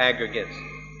 or aggregates.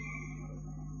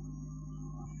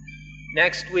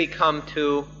 Next we come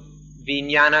to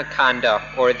vijnana khanda,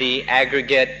 or the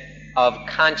aggregate of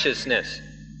consciousness.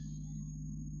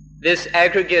 This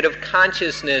aggregate of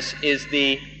consciousness is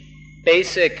the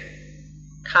basic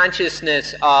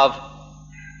consciousness of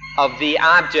the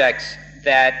objects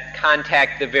that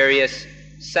contact the various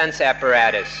sense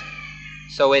apparatus.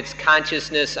 So it's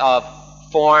consciousness of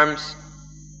forms,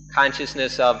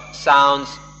 consciousness of sounds,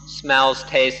 smells,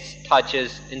 tastes,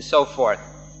 touches, and so forth.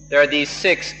 There are these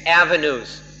 6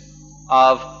 avenues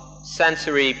of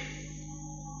sensory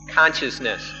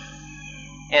consciousness.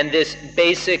 And this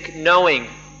basic knowing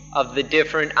of the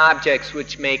different objects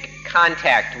which make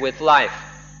contact with life,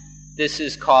 this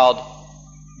is called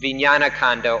vijnana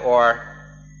khanda, or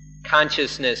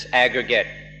consciousness aggregate.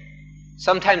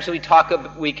 Sometimes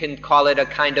we can call it a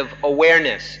kind of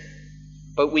awareness,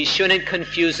 but we shouldn't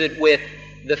confuse it with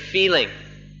the feeling,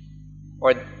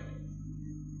 or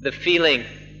the feeling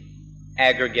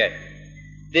aggregate.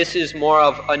 This is more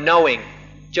of a knowing,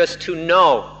 just to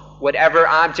know whatever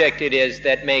object it is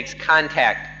that makes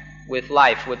contact with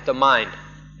life, with the mind.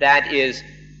 That is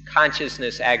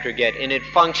consciousness aggregate, and it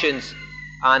functions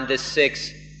on the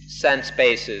 6 sense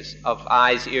bases of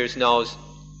eyes, ears, nose,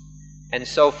 and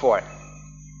so forth.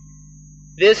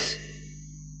 This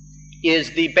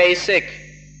is the basic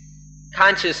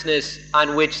consciousness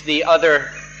on which the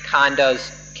other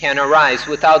khandhas can arise.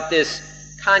 Without this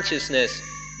consciousness,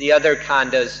 the other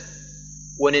khandhas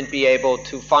wouldn't be able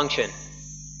to function.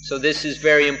 So this is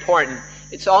very important.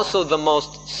 It's also the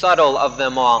most subtle of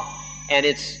them all, and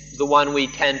it's the one we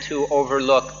tend to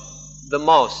overlook the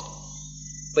most.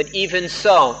 But even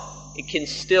so, it can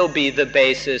still be the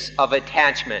basis of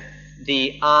attachment,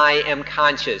 the I am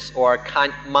conscious, or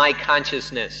my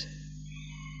consciousness.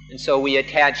 And so we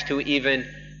attach to even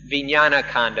vijnana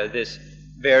khanda, this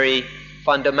very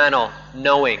fundamental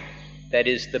knowing that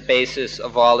is the basis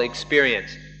of all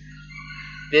experience.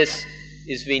 This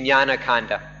is vijnana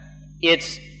khanda.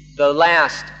 It's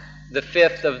the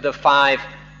fifth of the 5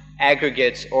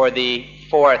 aggregates, or the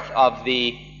fourth of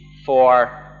the 4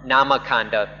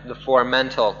 namakanda, the four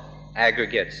mental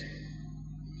aggregates.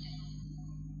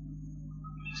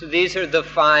 So these are the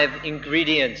five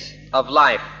ingredients of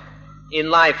life. In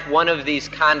life, one of these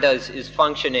khandhas is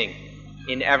functioning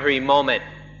in every moment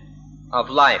of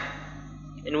life.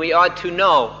 And we ought to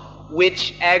know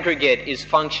which aggregate is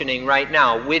functioning right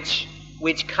now, which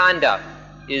khandha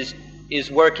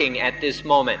is working at this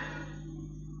moment.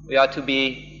 We ought to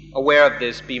be aware of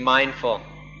this, be mindful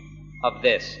of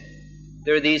this.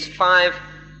 There are these five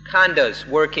khandhas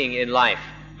working in life,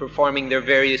 performing their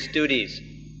various duties.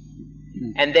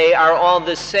 And they are all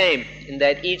the same in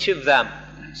that each of them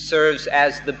serves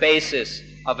as the basis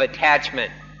of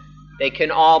attachment. They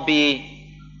can all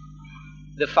be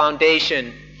the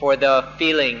foundation for the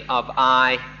feeling of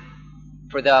I,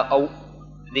 for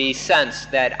the sense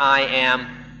that I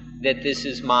am, that this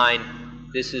is mine,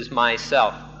 this is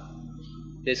myself.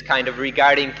 This kind of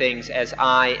regarding things as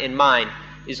I and mine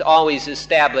is always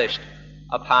established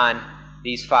upon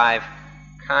these five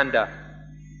khandha.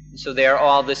 So they are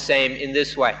all the same in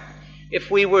this way. If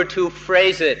we were to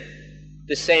phrase it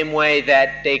the same way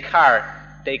that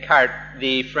Descartes,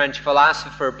 the French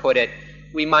philosopher, put it,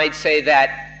 we might say that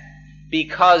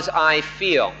because I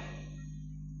feel,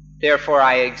 therefore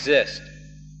I exist.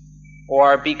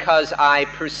 Or because I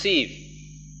perceive,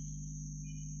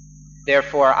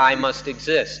 therefore I must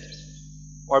exist.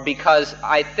 Or because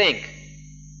I think,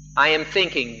 I am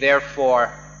thinking,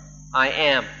 therefore I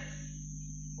am.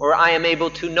 Or I am able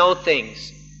to know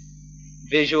things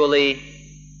visually,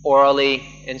 orally,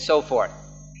 and so forth.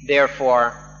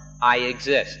 Therefore, I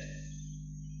exist.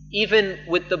 Even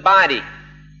with the body,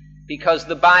 because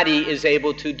the body is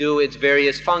able to do its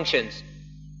various functions,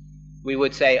 we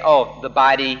would say, oh, the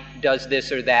body does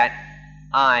this or that,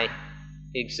 I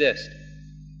exist.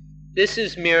 This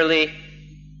is merely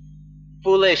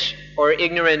foolish or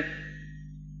ignorant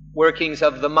workings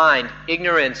of the mind,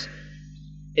 ignorance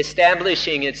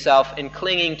establishing itself and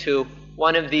clinging to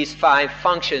one of these five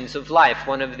functions of life,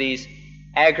 one of these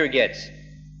aggregates,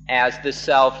 as the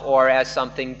self or as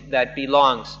something that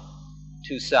belongs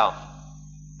to self.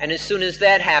 And as soon as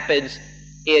that happens,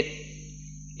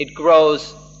 it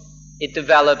grows, it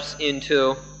develops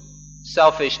into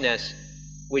selfishness,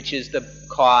 which is the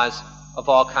cause of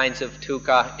all kinds of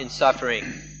dukkha and suffering.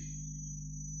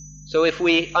 So if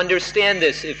we understand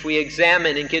this, if we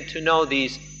examine and get to know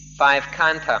these five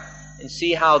khandha and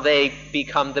see how they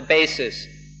become the basis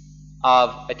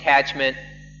of attachment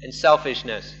and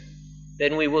selfishness,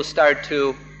 then we will start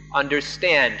to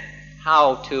understand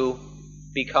how to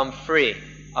become free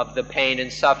of the pain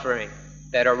and suffering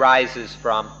that arises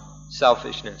from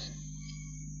selfishness.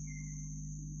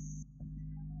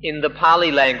 In the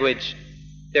Pali language,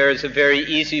 there is a very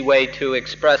easy way to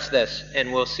express this,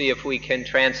 and we'll see if we can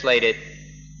translate it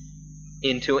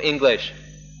into English.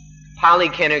 Pali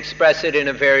can express it in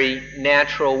a very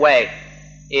natural way.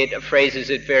 It phrases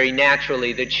it very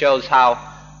naturally, that shows how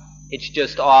it's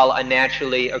just all a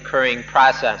naturally occurring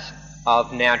process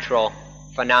of natural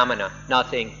phenomena,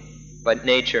 nothing but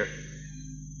nature.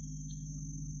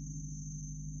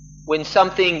 When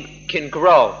something can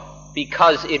grow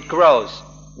because it grows,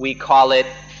 we call it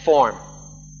form.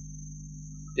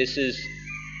 This is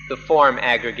the form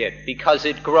aggregate. Because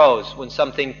it grows, when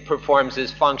something performs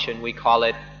this function, we call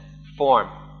it form.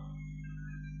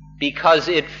 Because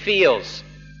it feels,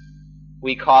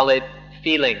 we call it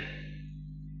feeling.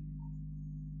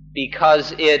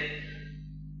 Because it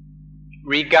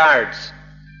regards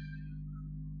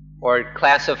or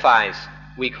classifies,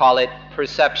 we call it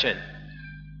perception.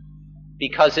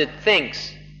 Because it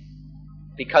thinks,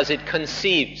 because it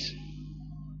conceives,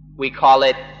 we call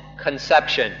it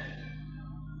conception.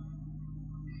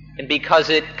 And because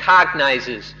it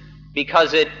cognizes,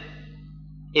 because it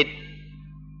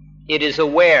is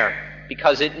aware,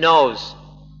 because it knows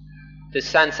the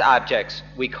sense objects,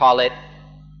 we call it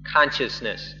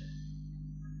consciousness.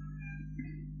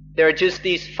 There are just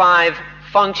these five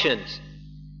functions,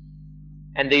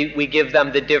 and we give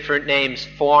them the different names: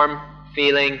 form,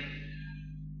 feeling,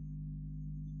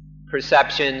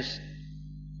 perceptions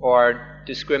or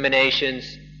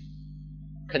discriminations,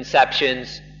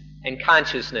 conceptions, and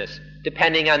consciousness.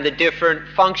 Depending on the different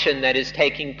function that is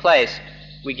taking place,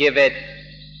 we give it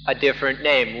a different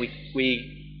name.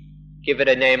 We give it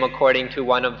a name according to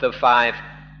one of the five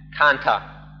khandha,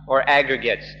 or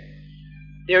aggregates.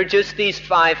 There are just these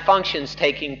five functions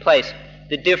taking place.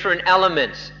 The different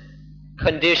elements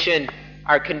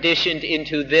are conditioned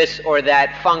into this or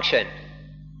that function.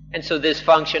 And so this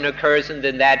function occurs, and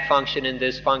then that function, and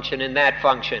this function, and that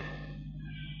function.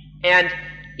 And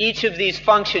each of these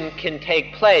functions can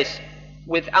take place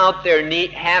without their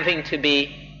having to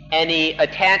be any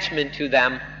attachment to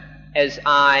them as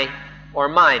I or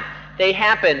mine. They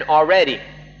happen already.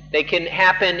 They can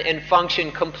happen and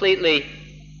function completely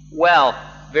well,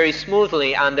 very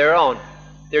smoothly on their own.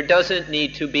 There doesn't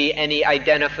need to be any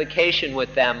identification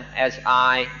with them as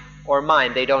I or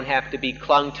mine. They don't have to be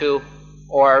clung to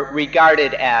or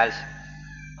regarded as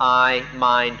I,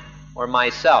 mine, or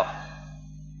myself.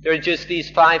 There are just these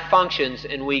 5 functions,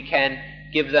 and we can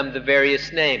give them the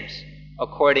various names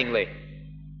accordingly.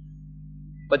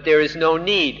 But there is no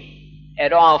need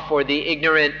at all for the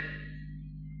ignorant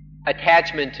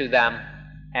attachment to them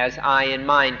as I and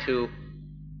mine to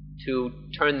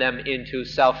turn them into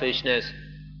selfishness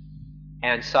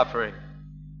and suffering.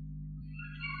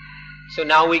 So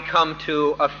now we come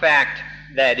to a fact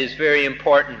that is very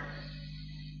important.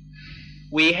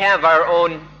 We have our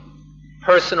own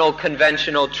personal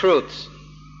conventional truths,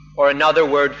 or another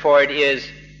word for it is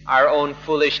our own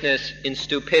foolishness and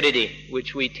stupidity,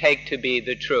 which we take to be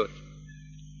the truth.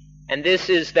 And this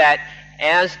is that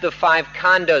as the 5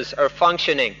 khandhas are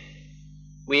functioning,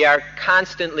 we are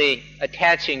constantly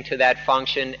attaching to that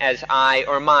function as I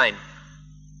or mine.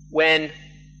 When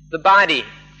the body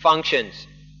functions,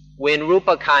 when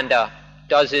rupa khandha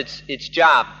does its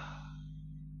job,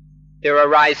 there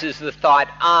arises the thought,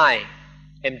 I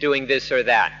am doing this or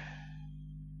that.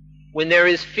 When there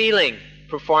is feeling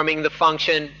performing the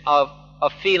function of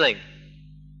feeling,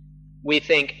 we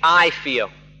think, I feel.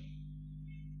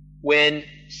 When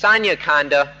sanya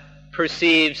khandha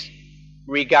perceives,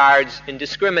 regards, and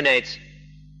discriminates,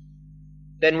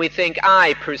 then we think,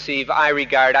 I perceive, I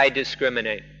regard, I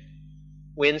discriminate.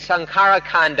 When sankhara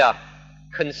khandha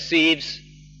conceives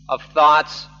of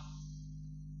thoughts,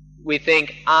 we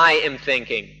think, I am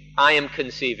thinking, I am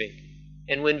conceiving.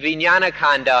 And when vijnana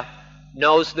khandha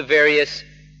knows the various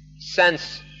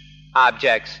sense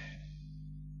objects,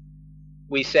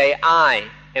 we say, I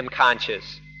am conscious.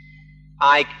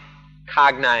 I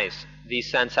cognize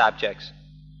these sense objects.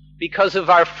 Because of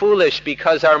our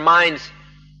because our minds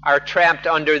are trapped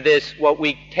under this, what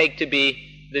we take to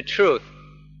be the truth,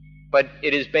 but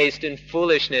it is based in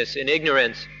foolishness, in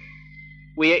ignorance,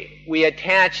 we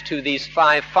attach to these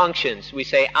 5 functions. We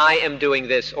say, I am doing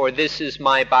this, or this is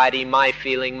my body, my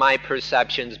feeling, my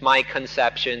perceptions, my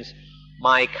conceptions,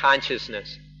 my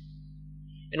consciousness.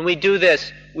 And we do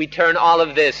this, we turn all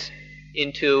of this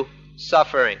into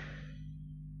suffering.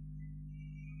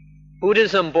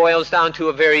 Buddhism boils down to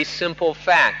a very simple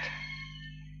fact,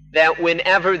 that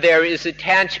whenever there is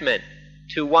attachment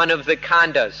to one of the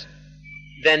khandhas,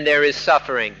 then there is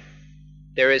suffering.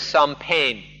 There is some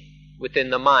pain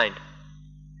within the mind.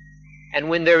 And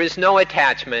when there is no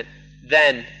attachment,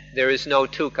 then there is no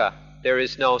dukkha, there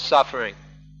is no suffering.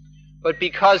 But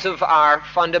because of our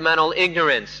fundamental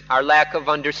ignorance, our lack of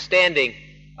understanding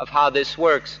of how this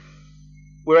works,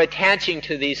 we're attaching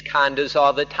to these khandhas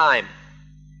all the time.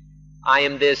 I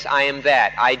am this, I am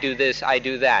that, I do this, I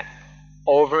do that.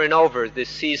 Over and over, this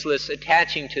ceaseless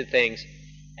attaching to things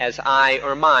as I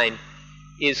or mine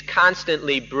is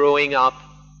constantly brewing up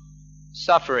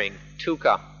suffering,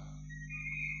 dukkha,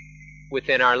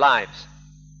 within our lives.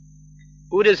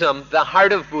 Buddhism, the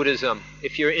heart of Buddhism,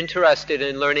 if you're interested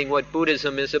in learning what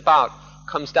Buddhism is about,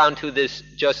 comes down to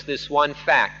just this one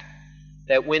fact,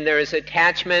 that when there is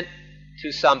attachment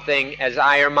to something as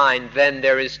I or mine, then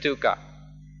there is dukkha,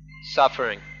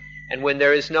 suffering. And when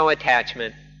there is no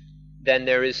attachment, then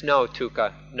there is no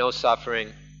dukkha, no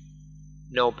suffering,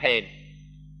 no pain.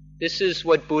 This is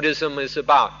what Buddhism is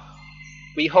about.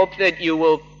 We hope that you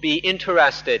will be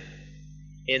interested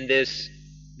in this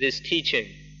teaching.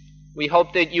 We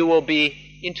hope that you will be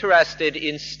interested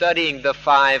in studying the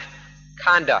 5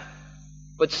 khandha,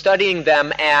 but studying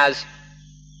them as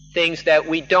things that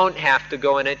we don't have to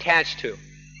go and attach to.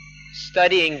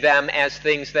 Studying them as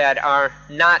things that are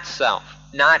not self,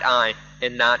 not I,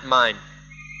 and not mine.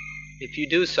 If you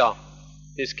do so,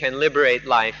 this can liberate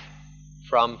life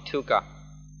from dukkha.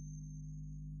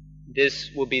 This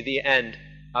will be the end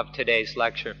of today's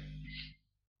lecture.